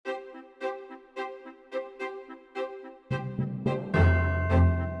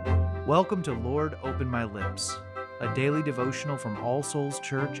Welcome to Lord, Open My Lips, a daily devotional from All Souls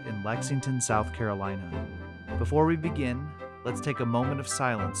Church in Lexington, South Carolina. Before we begin, let's take a moment of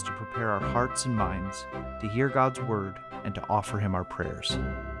silence to prepare our hearts and minds to hear God's Word and to offer Him our prayers.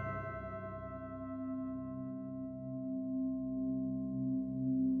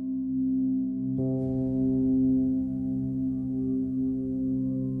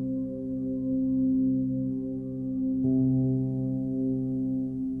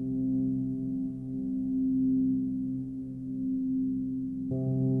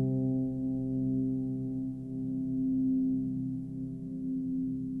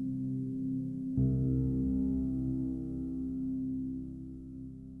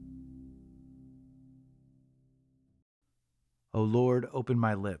 O Lord, open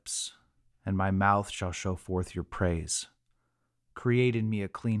my lips, and my mouth shall show forth your praise. Create in me a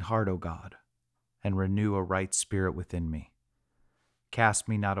clean heart, O God, and renew a right spirit within me. Cast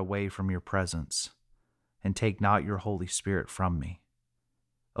me not away from your presence, and take not your Holy Spirit from me.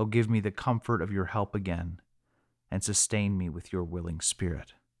 O give me the comfort of your help again, and sustain me with your willing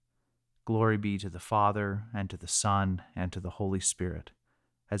spirit. Glory be to the Father, and to the Son, and to the Holy Spirit,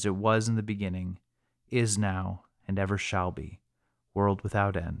 as it was in the beginning, is now, and ever shall be, world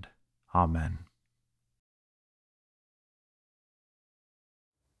without end. Amen.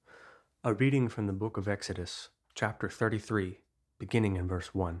 A reading from the book of Exodus, chapter 33, beginning in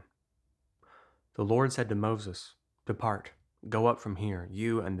verse 1. The Lord said to Moses, "Depart, go up from here,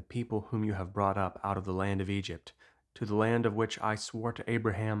 you and the people whom you have brought up out of the land of Egypt, to the land of which I swore to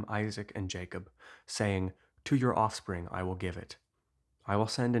Abraham, Isaac, and Jacob, saying, to your offspring I will give it. I will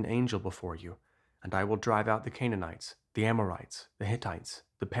send an angel before you, and I will drive out the Canaanites, the Amorites, the Hittites,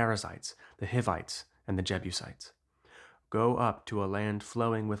 the Perizzites, the Hivites, and the Jebusites. Go up to a land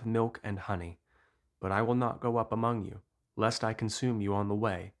flowing with milk and honey, but I will not go up among you, lest I consume you on the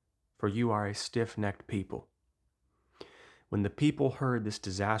way, for you are a stiff-necked people." When the people heard this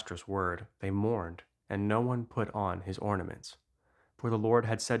disastrous word, they mourned, and no one put on his ornaments. For the Lord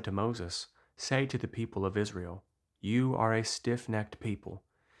had said to Moses, "Say to the people of Israel, you are a stiff-necked people.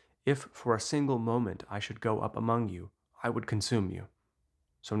 If for a single moment I should go up among you, I would consume you.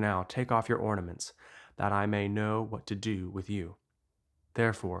 So now take off your ornaments, that I may know what to do with you."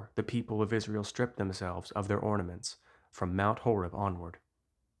 Therefore the people of Israel stripped themselves of their ornaments, from Mount Horeb onward.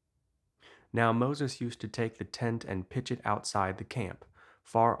 Now Moses used to take the tent and pitch it outside the camp,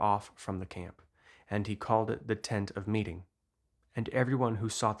 far off from the camp, and he called it the tent of meeting. And everyone who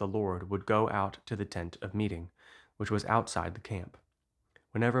sought the Lord would go out to the tent of meeting, which was outside the camp.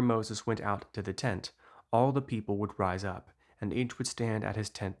 Whenever Moses went out to the tent, all the people would rise up, and each would stand at his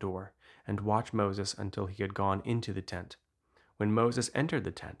tent door, and watch Moses until he had gone into the tent. When Moses entered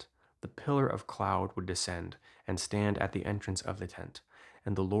the tent, the pillar of cloud would descend and stand at the entrance of the tent,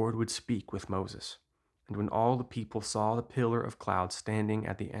 and the Lord would speak with Moses. And when all the people saw the pillar of cloud standing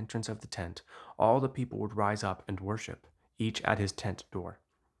at the entrance of the tent, all the people would rise up and worship, each at his tent door.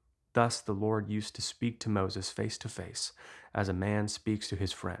 Thus the Lord used to speak to Moses face to face, as a man speaks to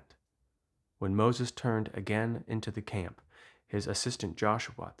his friend. When Moses turned again into the camp, his assistant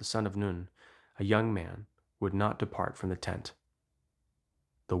Joshua, the son of Nun, a young man, would not depart from the tent.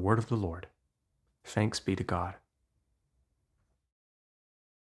 The word of the Lord. Thanks be to God.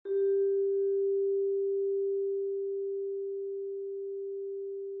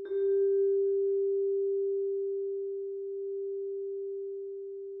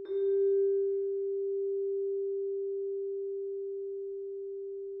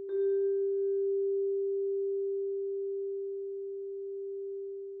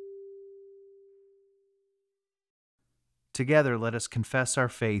 Together, let us confess our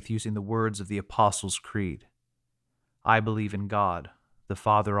faith using the words of the Apostles' Creed. I believe in God, the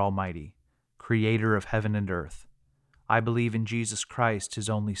Father Almighty, creator of heaven and earth. I believe in Jesus Christ, his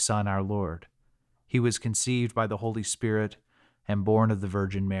only Son, our Lord. He was conceived by the Holy Spirit and born of the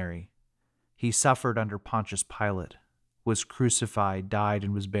Virgin Mary. He suffered under Pontius Pilate, was crucified, died,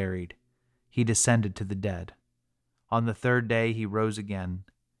 and was buried. He descended to the dead. On the third day he rose again.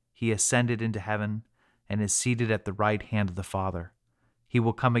 He ascended into heaven and is seated at the right hand of the Father. He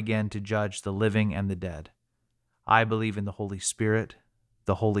will come again to judge the living and the dead. I believe in the Holy Spirit,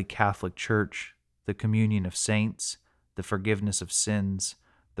 the Holy Catholic Church, the communion of saints, the forgiveness of sins,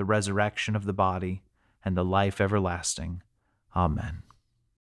 the resurrection of the body, and the life everlasting. Amen.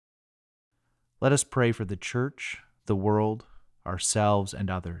 Let us pray for the Church, the world, ourselves, and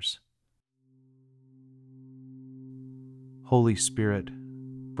others. Holy Spirit,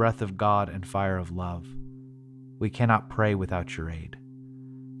 breath of God and fire of love, we cannot pray without your aid.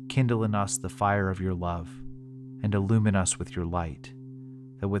 Kindle in us the fire of your love, and illumine us with your light,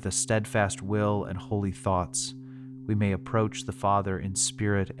 that with a steadfast will and holy thoughts, we may approach the Father in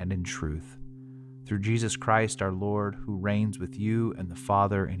spirit and in truth. Through Jesus Christ our Lord, who reigns with you and the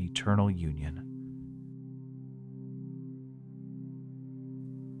Father in eternal union.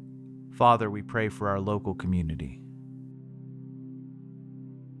 Father, we pray for our local community.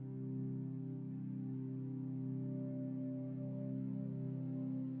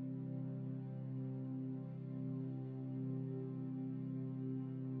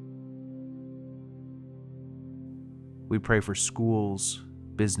 We pray for schools,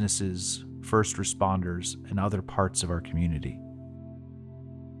 businesses, first responders, and other parts of our community.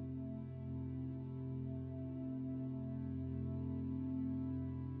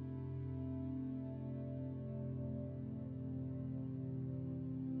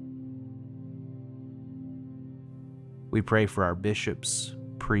 We pray for our bishops,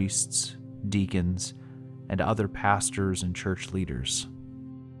 priests, deacons, and other pastors and church leaders.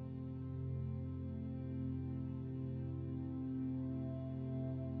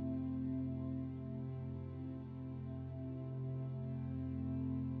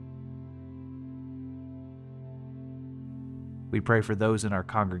 We pray for those in our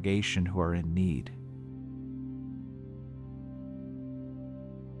congregation who are in need.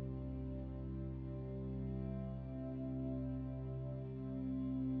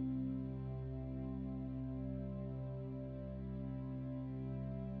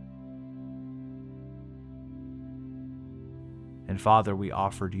 And Father, we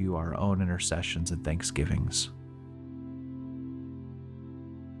offer to you our own intercessions and thanksgivings.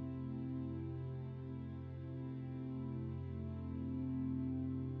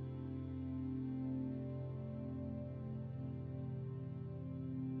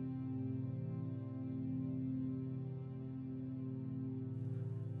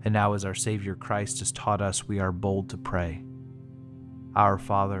 And now, as our Savior Christ has taught us, we are bold to pray. Our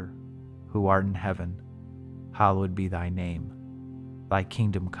Father, who art in heaven, hallowed be thy name. Thy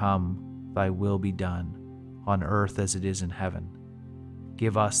kingdom come, thy will be done, on earth as it is in heaven.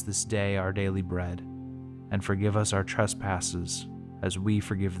 Give us this day our daily bread, and forgive us our trespasses, as we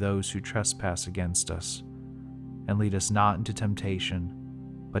forgive those who trespass against us. And lead us not into temptation,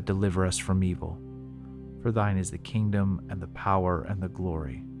 but deliver us from evil. For thine is the kingdom, and the power, and the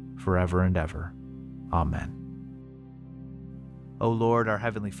glory, forever and ever. Amen. O Lord, our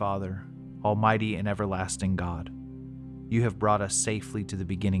heavenly Father, almighty and everlasting God, you have brought us safely to the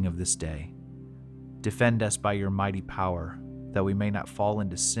beginning of this day. Defend us by your mighty power, that we may not fall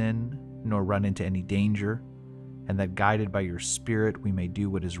into sin, nor run into any danger, and that guided by your Spirit we may do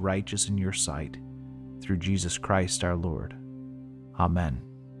what is righteous in your sight, through Jesus Christ our Lord. Amen.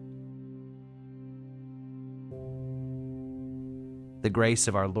 The grace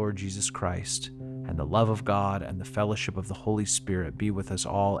of our Lord Jesus Christ, and the love of God, and the fellowship of the Holy Spirit be with us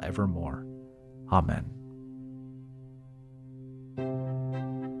all evermore. Amen.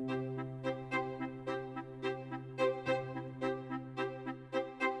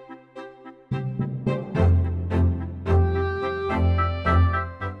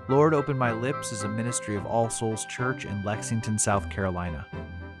 Lord, Open My Lips is a ministry of All Souls Church in Lexington, South Carolina.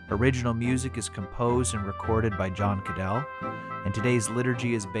 Original music is composed and recorded by John Cadell, and today's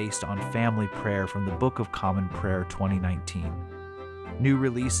liturgy is based on family prayer from the Book of Common Prayer 2019. New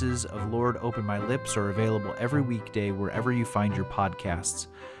releases of Lord, Open My Lips are available every weekday wherever you find your podcasts,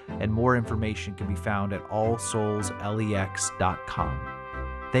 and more information can be found at allsoulslex.com.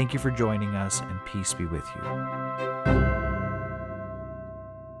 Thank you for joining us, and peace be with you.